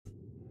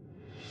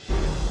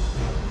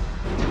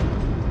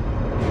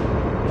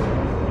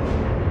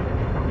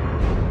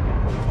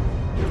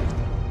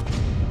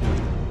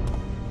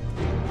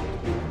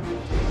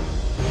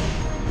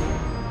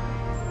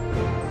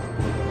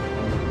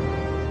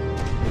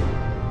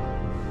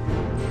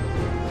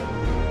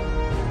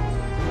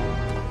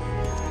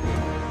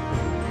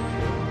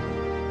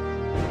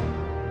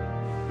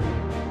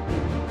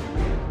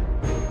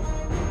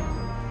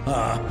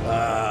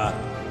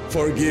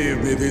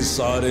forgive me this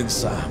sudden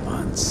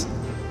summons.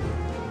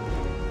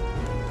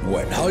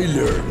 When I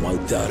learned my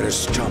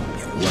daughter's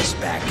champion was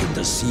back in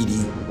the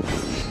city,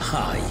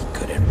 I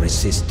couldn't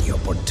resist the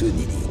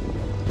opportunity.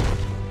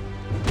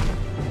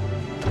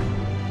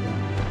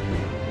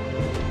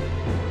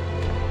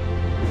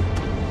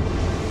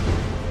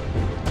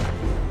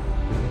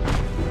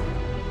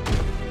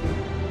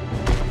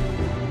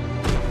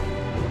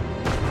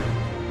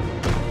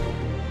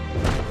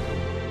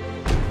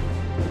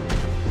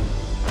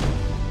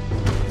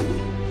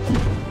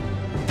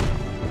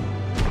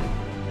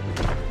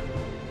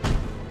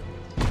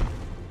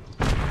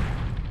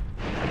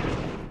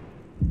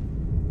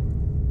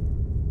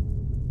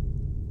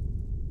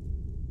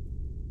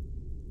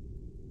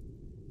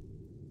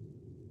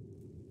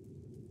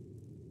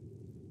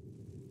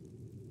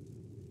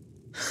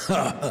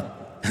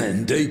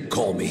 And they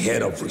call me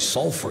head of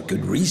resolve for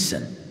good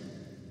reason.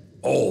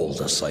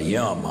 Old as I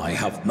am, I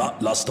have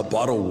not lost a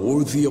battle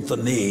worthy of the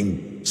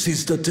name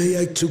since the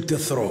day I took the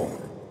throne.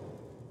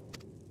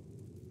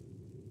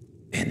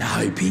 And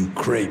I've been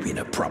craving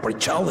a proper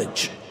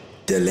challenge.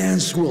 The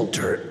Lance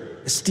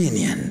Wielder,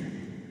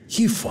 Estinian,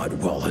 he fought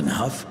well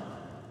enough,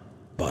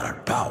 but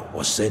our bout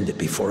was ended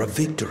before a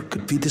victor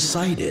could be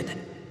decided.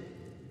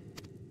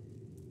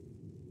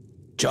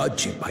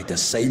 Judging by the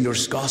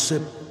sailors'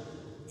 gossip,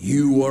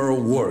 you are a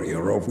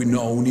warrior of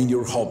renown in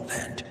your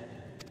homeland.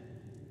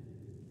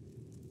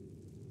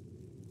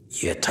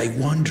 Yet I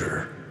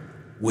wonder,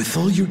 with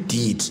all your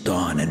deeds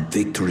done and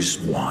victories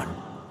won,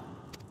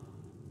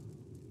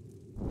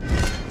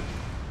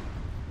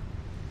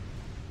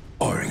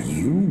 are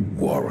you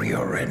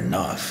warrior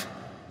enough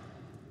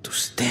to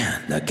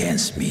stand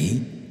against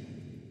me?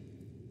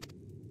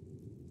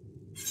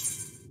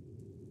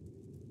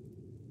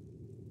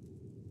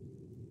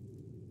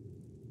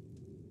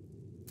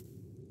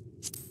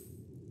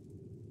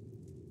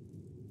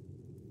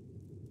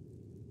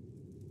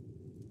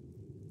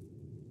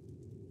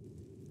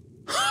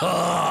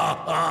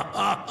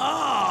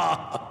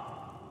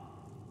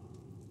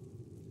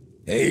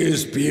 A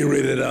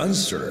spirited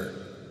answer.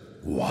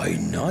 Why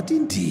not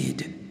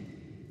indeed?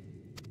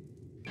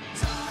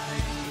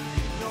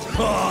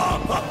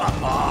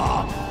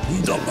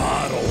 The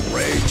battle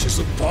rages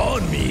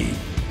upon me.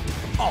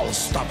 I'll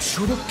stop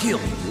short of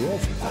killing you,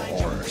 of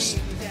course,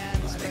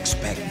 but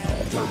expect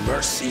no other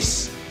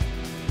mercies.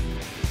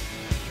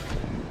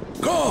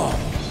 Come,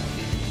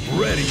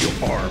 ready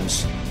your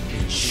arms,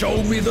 and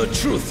show me the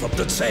truth of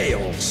the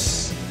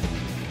tales.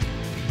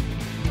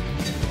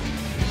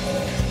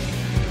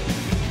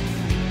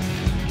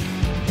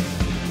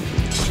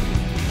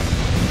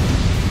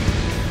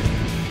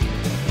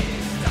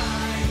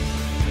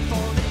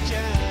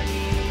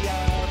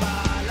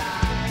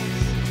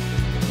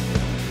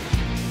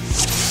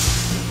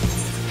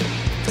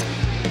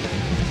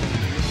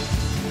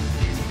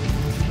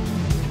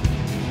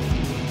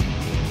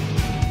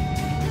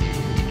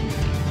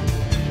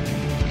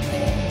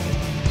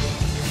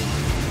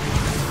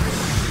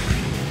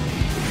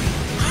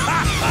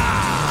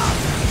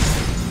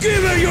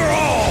 Give it your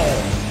all!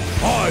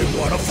 I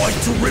want to fight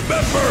to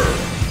remember!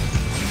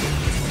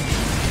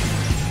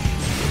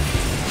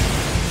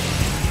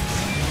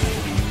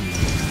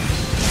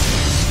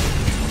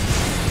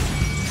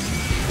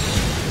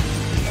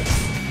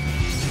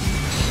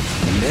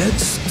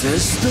 Let's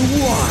test the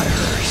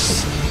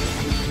waters.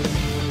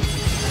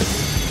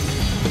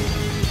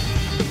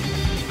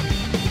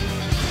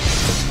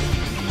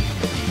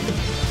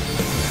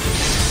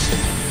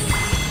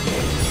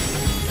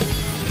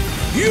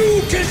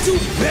 You can do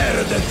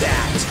better than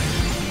that!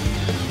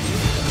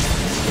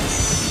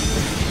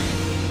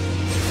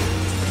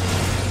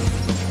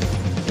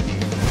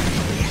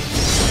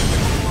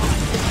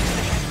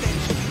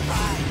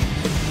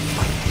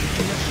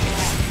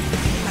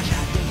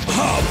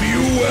 Have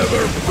you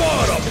ever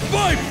fought a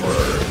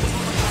viper?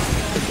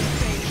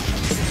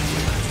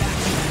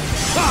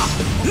 Ha!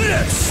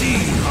 Let's see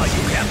how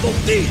you handle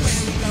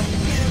this!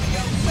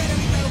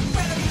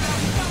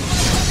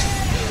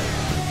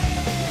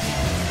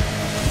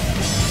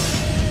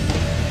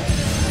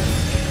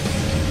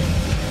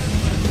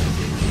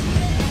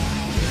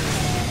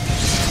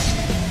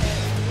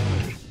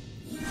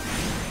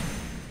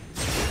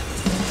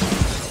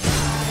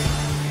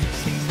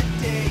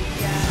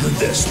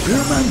 The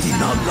spearman did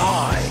not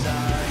lie.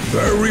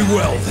 Very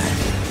well then.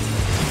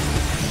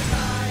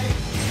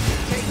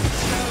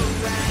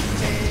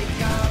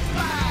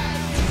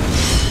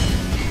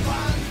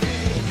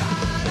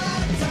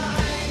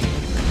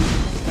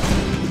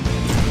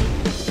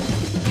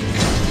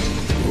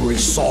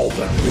 Resolve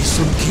and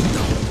Risen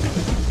Kingdom.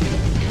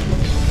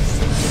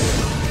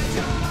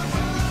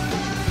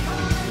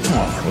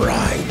 All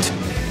right.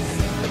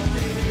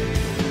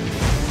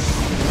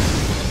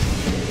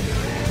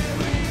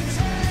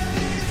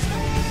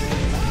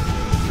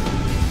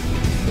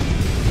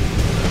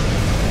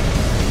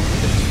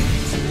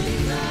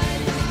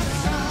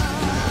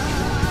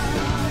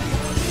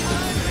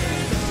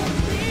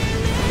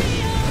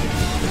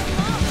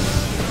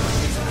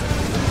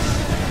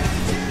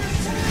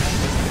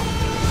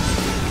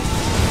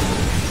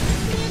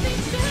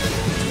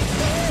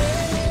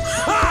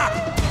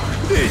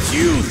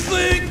 You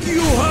think you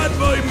had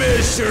my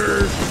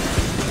measure?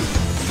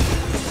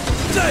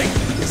 Take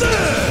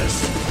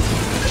this!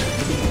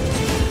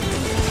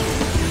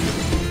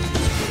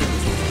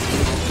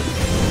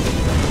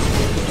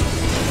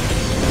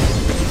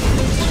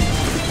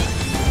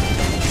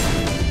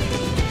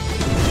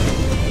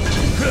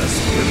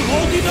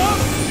 Hold it up!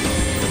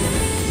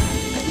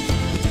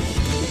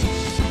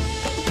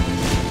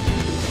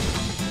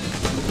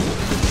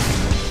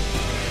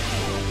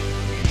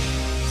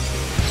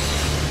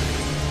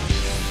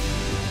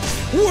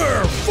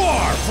 We're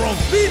far from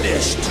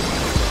finished!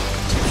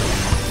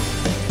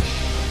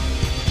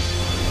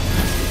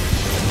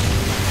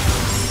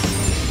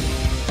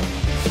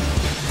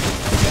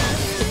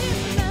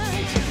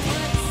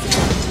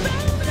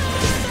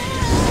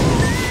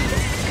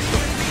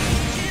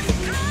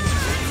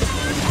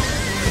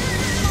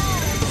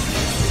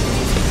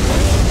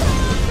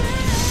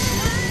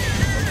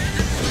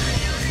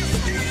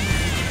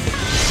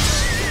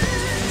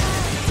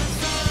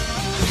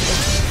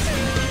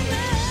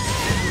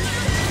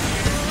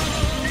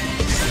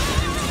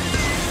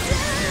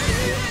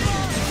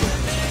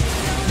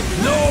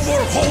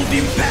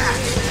 Holding back!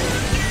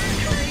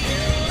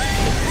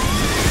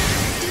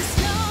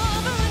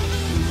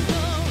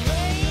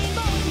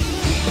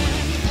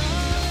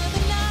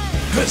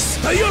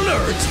 Stay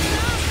alert!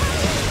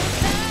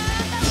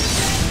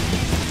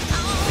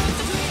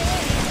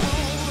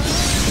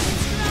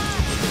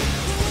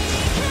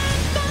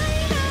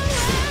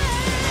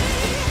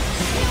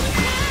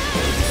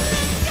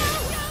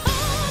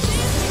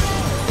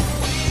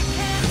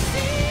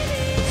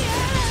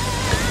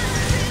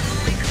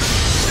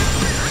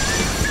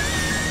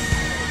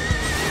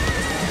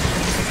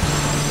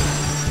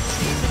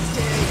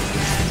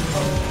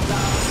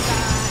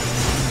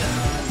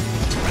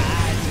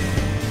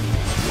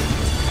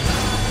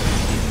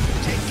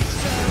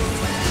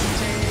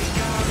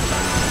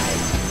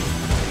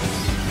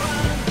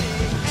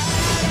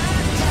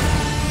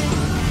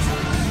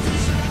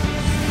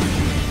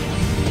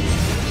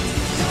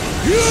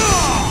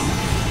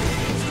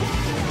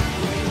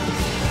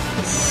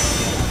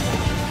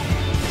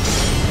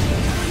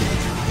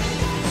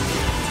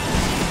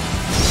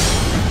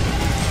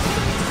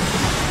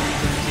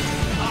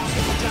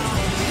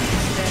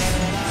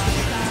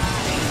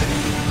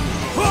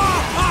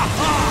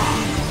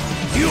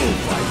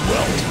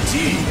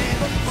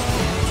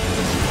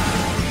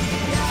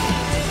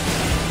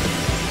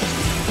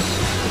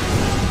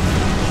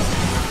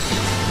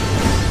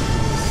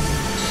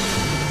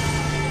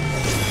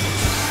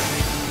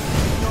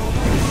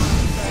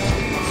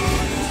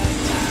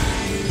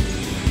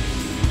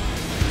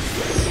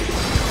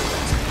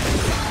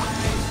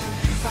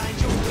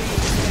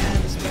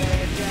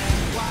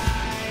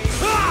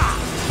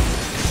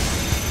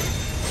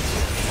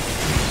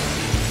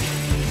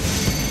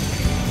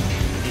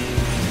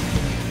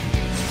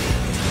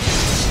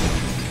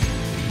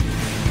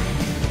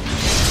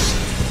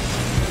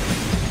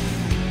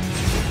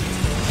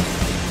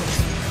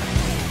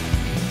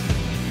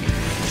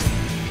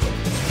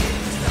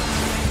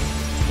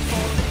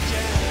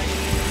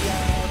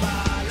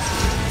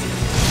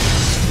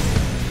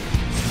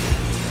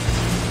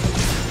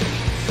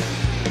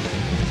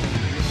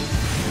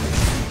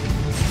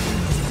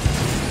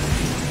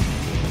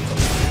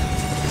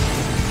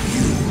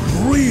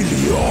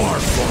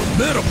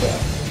 Formidable!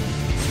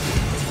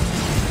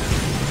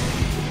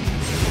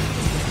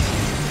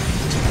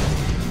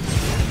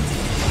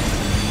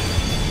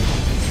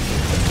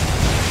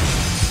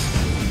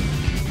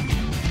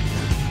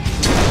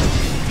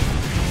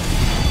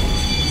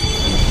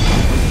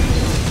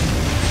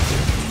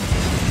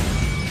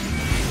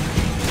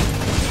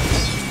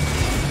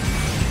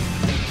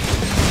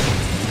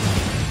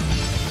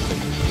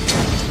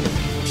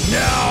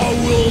 Now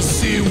we'll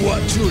see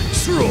what you're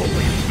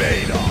truly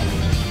made of.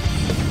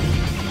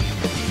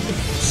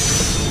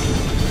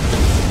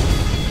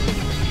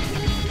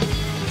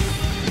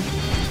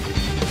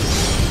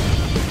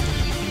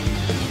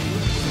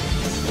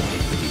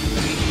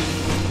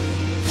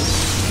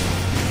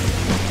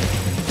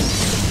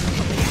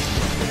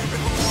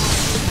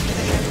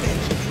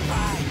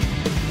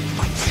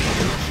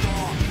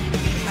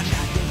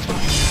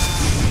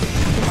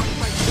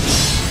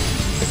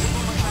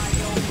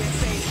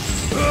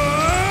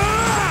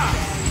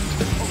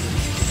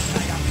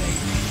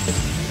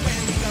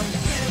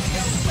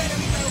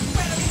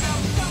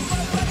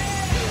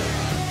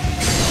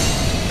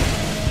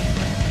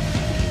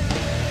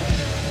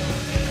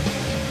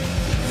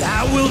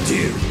 That will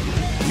do.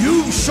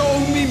 You've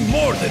shown me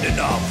more than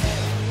enough.